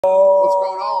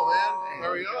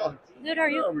are y'all? Good, how are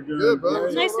you? Oh, we're doing Good, brother.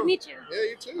 great. Nice to meet you. Yeah,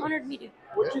 you too. Honored to meet you.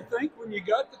 What'd you think when you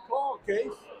got the call,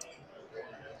 Case?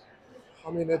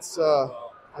 I mean, it's a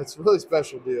really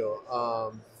special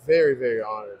deal. Very, very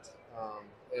honored.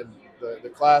 And the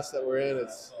class that we're in,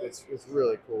 it's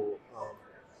really cool.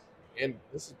 And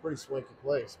this is a pretty swanky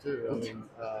place too. I mean,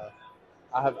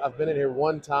 I've been in here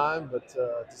one time, but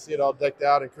to see it all decked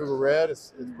out in Cougar red,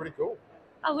 it's pretty cool.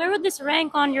 Where would this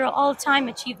rank on your all-time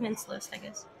achievements list, I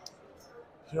guess?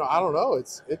 I don't know.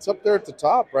 It's up there at the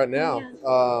top right now.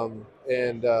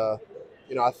 Yeah.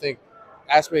 I think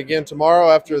ask me again tomorrow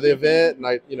after the event, and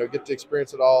I get to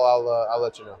experience it all. I'll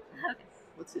let you know. Okay.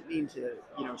 What's it mean to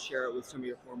share it with some of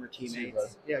your former See you,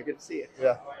 teammates? Yeah, good to see you.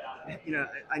 Yeah.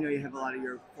 I know you have a lot of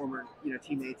your former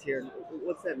teammates here.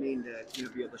 What's that mean to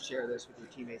be able to share this with your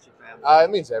teammates, your family? It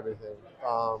means everything.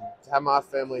 To have my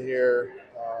family here,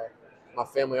 my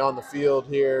family on the field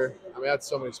here. I mean, I had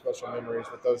so many special memories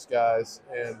with those guys,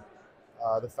 and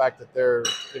the fact that they're,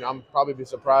 I'm probably be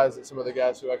surprised at some of the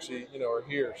guys who actually, are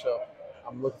here. So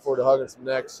I'm looking forward to hugging some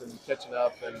necks and catching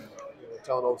up and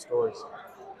telling old stories.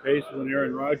 Case, when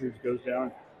Aaron Rodgers goes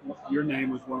down, your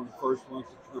name was one of the first ones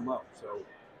to come up. So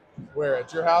Where,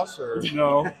 at your house or?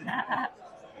 no.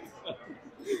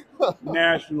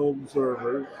 National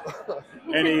observers.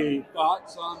 Any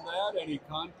thoughts on that? Any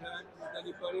contact with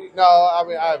anybody? No, I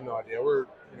mean, I have no idea. We're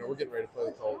getting ready to play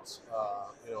the Colts,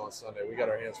 on Sunday. We got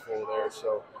our hands full there,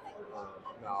 so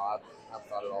no, I've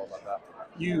thought at all about that.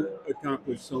 You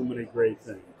accomplished so many great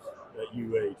things at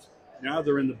UH. Now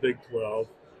they're in the Big 12.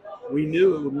 We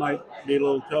knew it might be a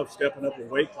little tough stepping up a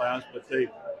weight class, but they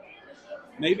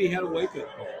maybe had a wake-up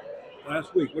call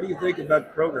last week. What do you think about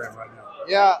the program right now?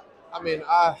 Yeah, I mean,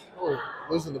 we're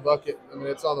losing the bucket. I mean,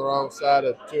 it's on the wrong side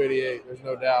of 288. There's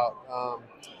no doubt.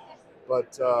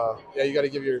 Yeah, you got to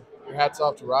give your hats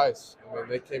off to Rice. I mean,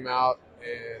 they came out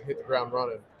and hit the ground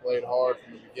running, played hard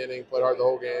from the beginning, played hard the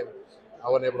whole game. I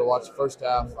wasn't able to watch the first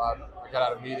half. I got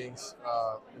out of meetings.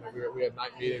 We had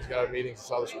night meetings, got out of meetings,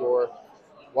 saw the score.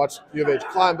 Watched U of H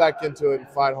climb back into it and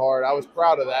fight hard. I was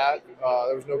proud of that.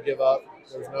 There was no give up.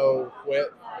 There was no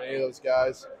quit for any of those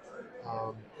guys.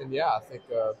 And yeah, I think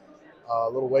a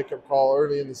little wake-up call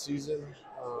early in the season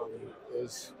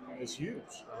is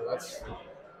huge. I mean,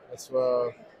 that's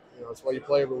why you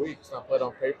play every week. It's not played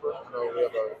on paper. I know we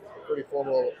have a pretty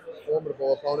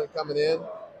formidable opponent coming in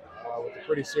with a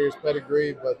pretty serious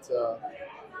pedigree, but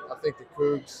I think the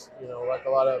Cougs, like a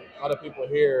lot of people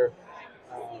here,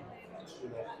 are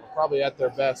probably at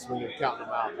their best when you're counting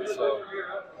them out. So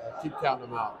keep counting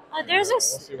them out. We'll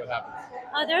see what happens.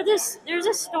 There's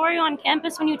a story on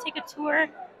campus when you take a tour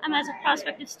as a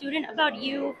prospective student about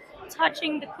you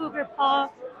touching the Cougar paw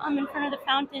in front of the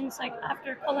fountains, like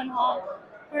after Cullen Hall,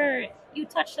 where you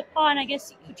touched the paw and I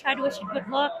guess you tried to wish it good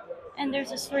luck, and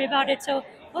there's a story about it. So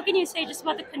what can you say just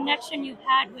about the connection you've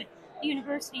had with the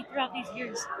university throughout these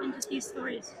years and just these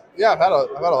stories? Yeah, I've had a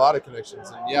lot of connections,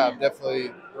 and yeah, I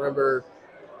definitely remember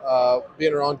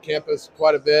being around campus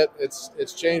quite a bit.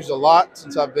 It's changed a lot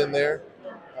since I've been there.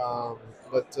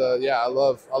 Yeah, I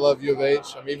love U of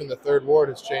H. I mean, even the third ward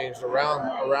has changed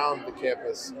around the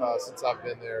campus since I've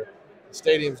been there. The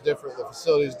stadium's different. The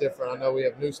facility's different. I know we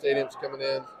have new stadiums coming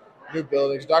in, new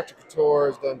buildings. Dr. Couture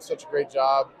has done such a great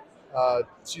job.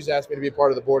 She's asked me to be a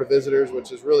part of the board of visitors,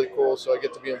 which is really cool. So I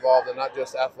get to be involved in not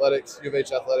just athletics, U of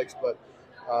H athletics, but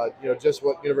just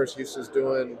what University of Houston is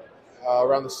doing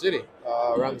around the city,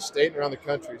 around the state, and around the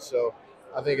country. So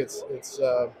I think it's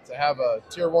to have a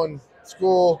Tier 1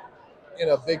 school in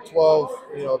a Big 12,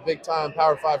 a big-time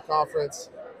Power 5 conference.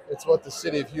 It's what the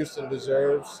city of Houston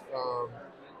deserves.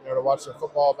 To watch the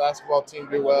football, basketball team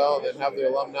do well, and then have the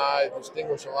alumni,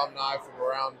 distinguished alumni from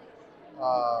around,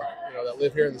 that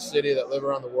live here in the city, that live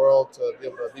around the world, to be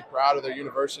able to be proud of their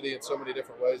university in so many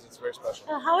different ways. It's very special.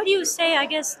 How would you say, I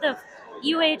guess, the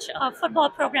UH football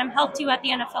program helped you at the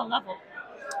NFL level?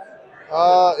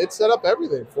 It set up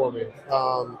everything for me.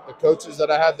 The coaches that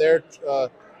I had there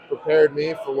prepared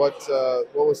me for what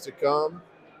was to come.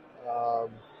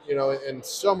 In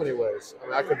so many ways. I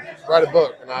mean, I could write a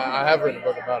book, and I have written a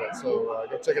book about it. So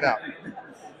go check it out.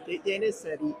 Dana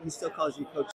said he still calls you Coach